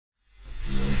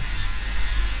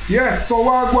Yes, so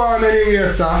what go on anyway,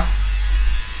 sir?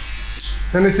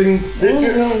 Anything?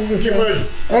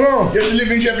 Hello? Yes, you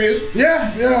live in Sheffield?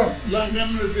 Yeah. Long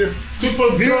time no see.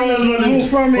 People move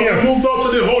from here. When moved out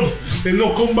to the hood, they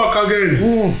no come back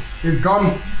again. It's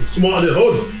gone. Come out of the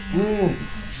hood.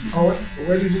 Oh,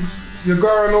 where did you go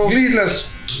on? Gleedless.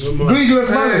 Gleedless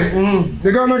Valley.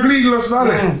 You go on Gleedless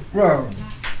Valley. Well,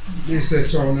 they say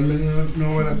town, I mean,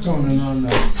 know what I'm town and all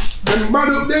that. Them bad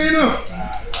up there, you know.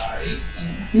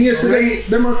 Me say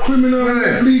them are criminal in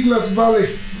the Gleedless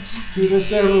Valley. Do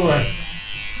this everywhere.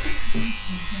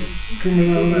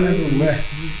 Criminal everywhere.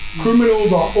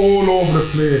 Criminals are all over the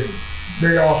place.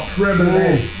 They are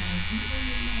prevalent.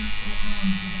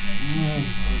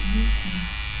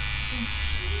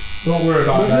 Don't worry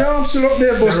about But that. yeah, I'm still up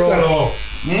there, They're Buster. all out.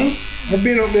 I've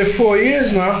been up there 4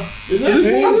 years now. Is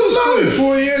it?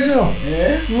 4 years now.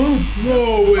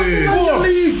 No way. No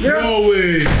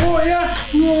way. 4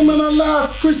 years. No man, on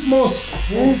last Christmas.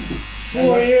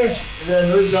 4 years.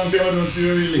 Then very long time I don't see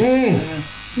you really.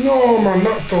 No man,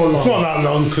 not so long. It's not that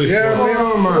long, Cliff. Yeah, Oh,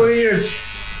 man. man. 4 years.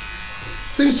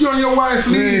 Since you and your wife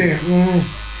leave. Yeah.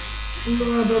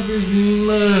 Lord of His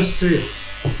mercy.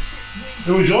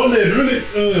 It was your neighbour,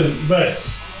 innit? Beth.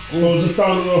 Or just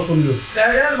down the road from you.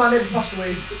 Yeah, my neighbour passed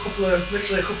away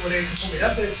literally a couple of days before my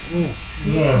dad did.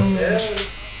 Yeah. Yeah.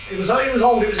 He was old, he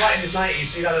was like in his 90s,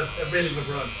 so he had a really good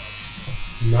run.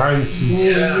 90.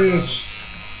 Yeah.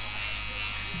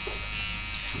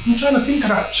 I'm trying to think of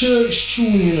that church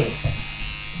tune, you know.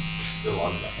 Still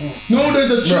on that. No,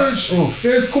 there's a church.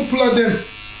 There's a couple of them.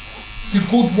 The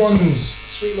good ones.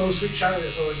 Sweet Low Sweet Charity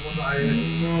is always one that I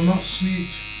No, not sweet.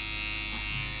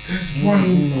 There's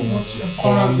one. What's your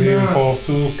Coming partner? forth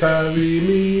to carry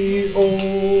me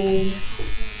home.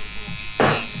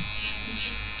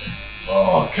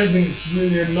 Oh, Kevin, it's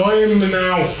really annoying me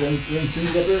now. Then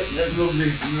sing that rugby,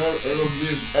 rugby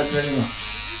at anymore.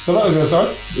 So that is it,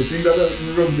 son? They sing that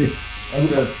rugby. And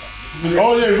that.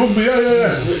 Oh yeah, rugby, yeah.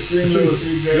 Swing low,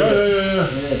 sweet Yeah.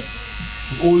 Yeah.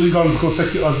 Hooligans go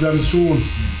take it as them tune.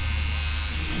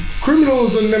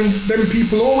 Criminals and them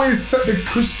people always take the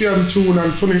Christian tune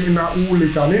and turn it in a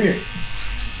hooligan, innit?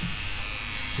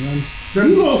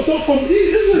 You don't stop from eating,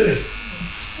 is it?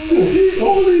 You eat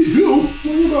all these you.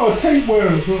 You got a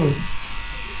tapeworm, son.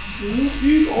 You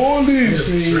eat all these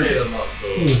Just things. trade them up, so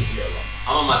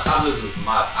I'm on my tablets with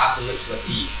mad. I can literally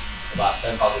eat about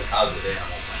 10,000 calories a day. I'm on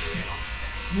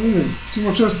my day. Too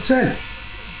much as 10.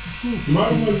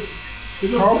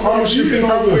 How much you think I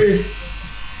weigh?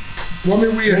 What me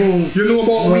weight? You know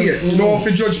about weight. You know if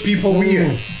you judge people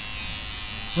weight.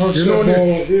 You know this.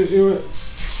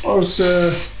 I was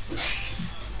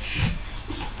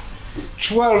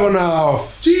 12 and a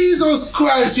half. Jesus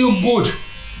Christ, you good.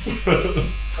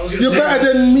 You're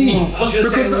better than me. I was going to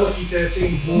say lucky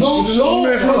 13. No,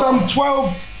 because I'm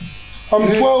 12.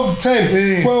 I'm 12,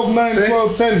 10. 12, 9,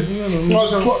 12, 10. I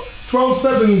was 12,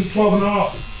 7, 12 and a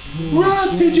half.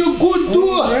 Right, did you good do?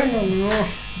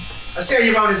 I see how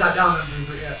you rounded that down, Andrew,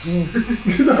 but yeah.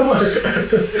 You're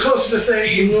closer to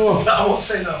 13, but I won't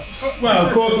say no. Well,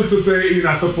 closer to 13,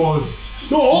 I suppose.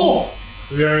 No!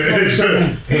 Yeah.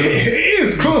 It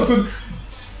is closer.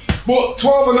 But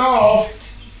 12 and a half,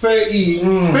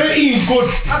 13. 13 is good.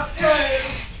 That's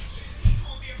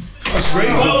great.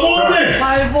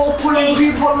 Five more pulling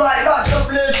people like that to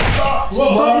play.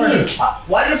 What's happening?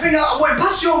 Why do you think I went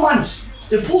past your man?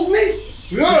 They pulled me.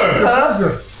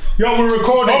 Yeah. Yo, we're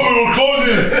recording.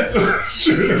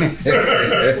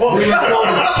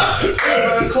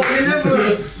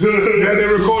 Yeah,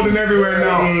 they're recording everywhere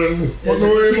now.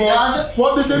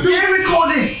 What did they do? They're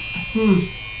recording.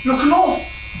 Look north.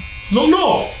 Look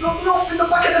north. Look north in the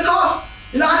back of the car.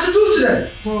 You know what I had to do to them?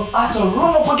 I had to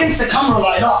run up against the camera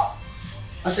like that.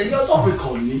 I said, yo, don't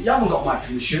record me. You haven't got my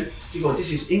permission. You go,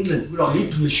 this is England. We don't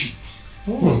need permission.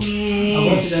 I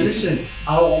wanted to listen.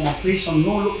 I don't want my face on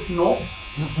no look north.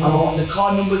 I don't want the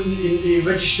car number in the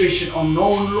registration on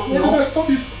no look north.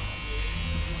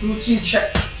 Routine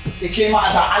check. They came out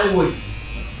of that alleyway.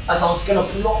 As I was gonna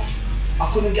pull up, I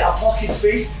couldn't get a parking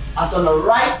space. I done a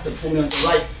right, they pulled me on the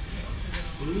right.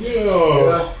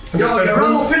 Yeah. Yo, you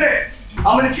ran up in it.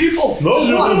 How many people? No, Just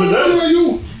you're one. over there. Where are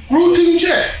you? Routine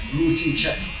check. Routine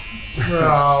check.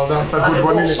 Wow, that's a And good they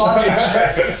one, both innit? started.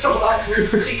 Talk about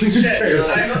routine check. I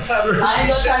ain't got time to I ain't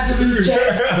got time to routine check.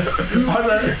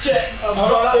 Routine check.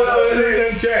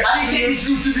 Routine check. I need to take this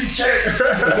route to be checked.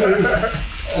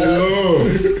 Hello.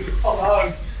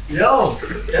 Yo,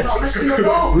 they're not listening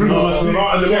about. No, that's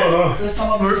not anymore, First time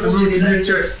I'm Routine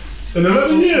check. In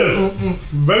 11 years.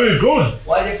 Very good.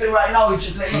 Why do you think right now we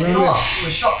just let me know? We're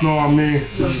shocked. No, me.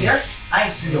 Yeah? I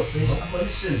ain't seen your face. I go,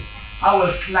 listen, I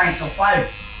work 9 to 5.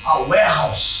 at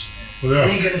warehouse. You Yeah.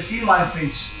 ain't gonna see my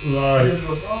face. Right. And he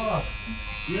goes, oh,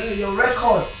 yeah, your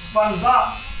record spans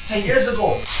that 10 years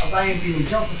ago. And I ain't been in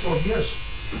jail for 12 years.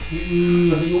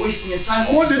 And you're wasting your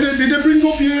time. What did they bring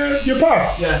up your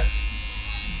past? Yeah.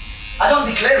 I don't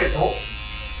declare it though.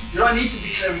 You don't need to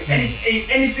declare it.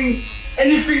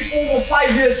 Anything over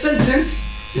 5 years sentence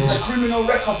is a criminal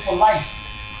record for life.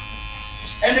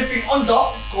 Anything under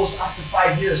goes after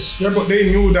 5 years. Yeah, but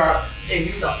they knew that. They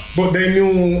knew that. But they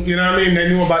knew, you know what I mean? They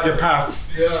knew about your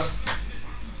past. Yeah.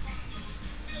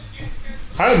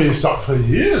 I've been stuck for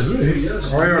years, really. Years.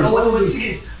 Oh, yeah. You know what the worst thing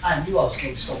is? I knew I was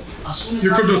getting stopped. As soon as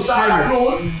You I could got just down that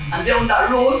find road, and they're on that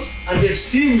road, and they've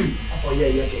seen me, I thought, yeah,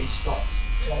 you're getting stopped.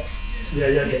 Yeah,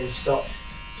 you're getting stopped.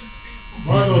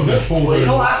 Why don't get pulled But you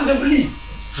know in? what I couldn't believe?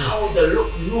 How the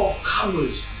Look North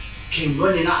cameras came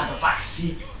running out of the back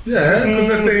seat. Yeah, because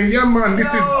they're saying, yeah, man, this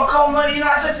is. No, come on, you know,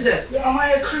 I said to them, yeah, am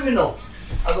I a criminal?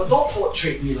 I go, don't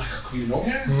portray me like a criminal.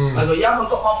 I go, you haven't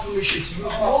got my permission to use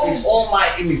my face, all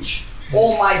my image,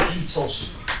 all my details.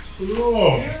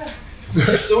 No.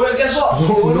 They wouldn't, guess what?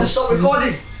 They wouldn't stop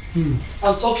recording.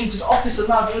 I'm talking to the officer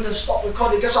now, they wouldn't stop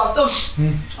recording. Guess what I've done?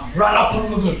 I ran up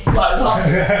on them like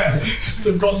that.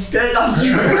 They got scared.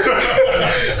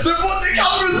 They put the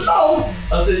cameras down.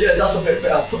 I said, yeah, that's a bit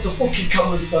better. Put the fucking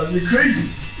cameras down. You're crazy.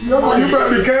 Yeah, but you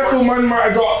better be careful, man.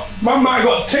 Man might have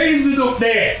got tasered up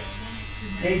there.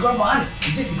 Hey, grab my hand.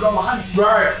 You did, you grab my hand.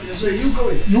 Right. So you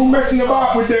going? You messing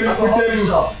about with them,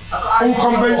 unconventional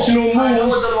I know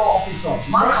moves. the law officer.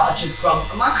 Man can't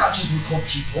just record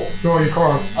people. No, you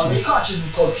can't. I mean, you can't just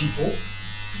record people.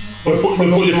 But put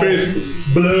your face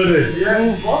blurred.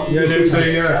 Yeah, what? Yeah, they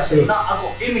say, yeah. I said, nah, I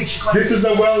got image. You can't This is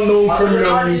a well-known I criminal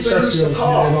can't in even use the Sheffield.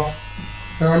 car. You know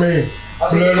what I mean?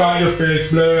 Blur out your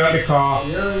face, blur out the car,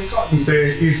 Yeah, you can't. and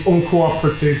say he's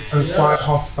uncooperative and Yeah. quite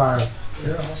hostile.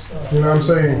 Yeah, that's that. You know what I'm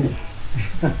saying?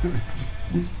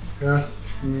 Yeah.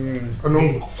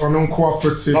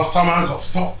 Uncooperative. Last time I got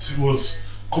stopped, it was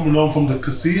coming home from the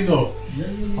casino.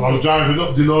 And I was driving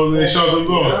up, you know, they showed the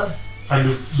road. Yeah. And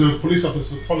the police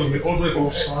officer followed me all the way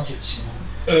from Sergeants,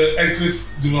 you know. Entrance,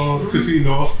 you know,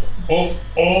 casino,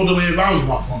 all the way around.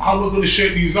 And I thought, how am I going to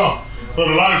shake these off? So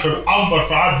the lights are amber,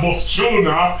 so I bust through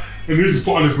now. And he's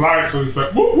put on his lights, and he's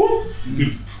like, whoop, whoop.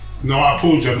 You know, I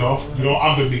pulled you, know,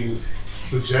 amber means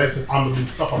the jet, amber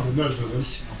means stop. I said, no, it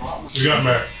doesn't. You get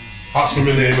me? That's from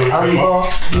the name of the Amber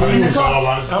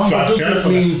Amber doesn't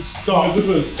mean stop. It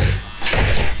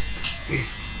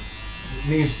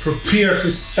means prepare for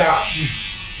stop.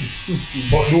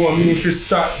 But don't mean to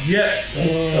stop yet.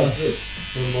 That's it.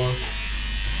 You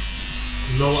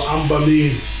know what amber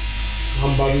means?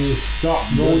 Amber means stop.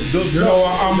 No, it doesn't. You know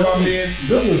what amber mean?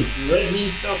 Doesn't. Red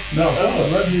means stop. No,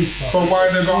 red means stop. So why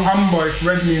they got amber if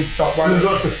red means stop? Why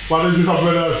Why did you have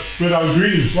red and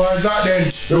green? why is that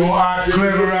then? Don't act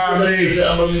clever around me.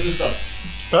 Amber means to stop.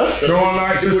 Huh? Don't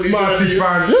like to smarty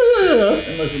pants.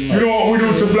 It mustn't You matter. know what we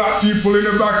do to black people in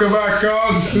the back of our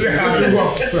cars? Yeah, I do,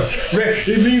 officer.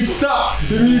 It means stop.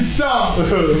 It means stop.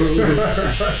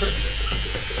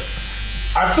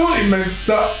 I thought it meant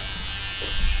stop.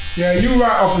 Yeah, you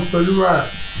right, officer. You right.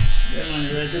 Yeah, man,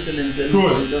 you're right to tell him, say,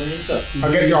 Good. it don't mean stop.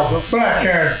 I get your black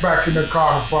ass back in the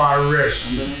car before I arrest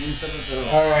It you. don't mean stop at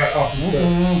all. All right, officer.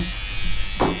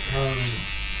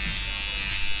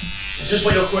 It's just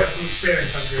what you're quite from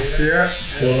experience, Andrew. Yeah.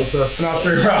 And I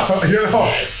say, well, you know,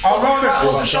 I'd What's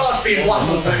rather the charge being black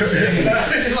on Wednesday?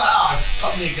 Like, ah,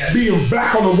 cut me again. being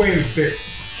black on a Wednesday.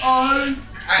 And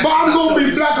But I'm see, gonna be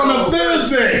that's black on a so-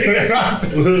 Thursday.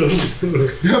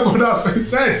 Yeah, but that's what I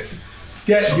said.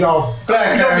 Get your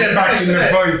black we don't get ass back in the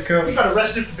arrested, vehicle. We got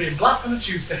arrested for being black on a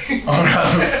Tuesday. All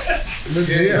right.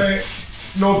 Yeah.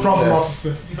 No problem,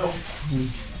 officer. No.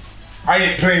 I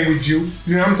ain't playing with you.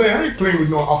 You know what I'm saying? I ain't playing with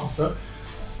no officer.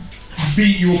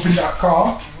 Beat you up in that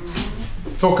car.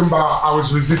 Talking about I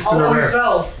was resisting Oh, we arrest.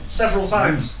 fell several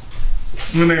times.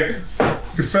 You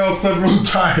fell several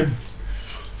times.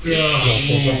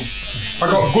 Yeah. I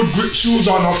got good grip shoes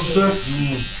on, officer.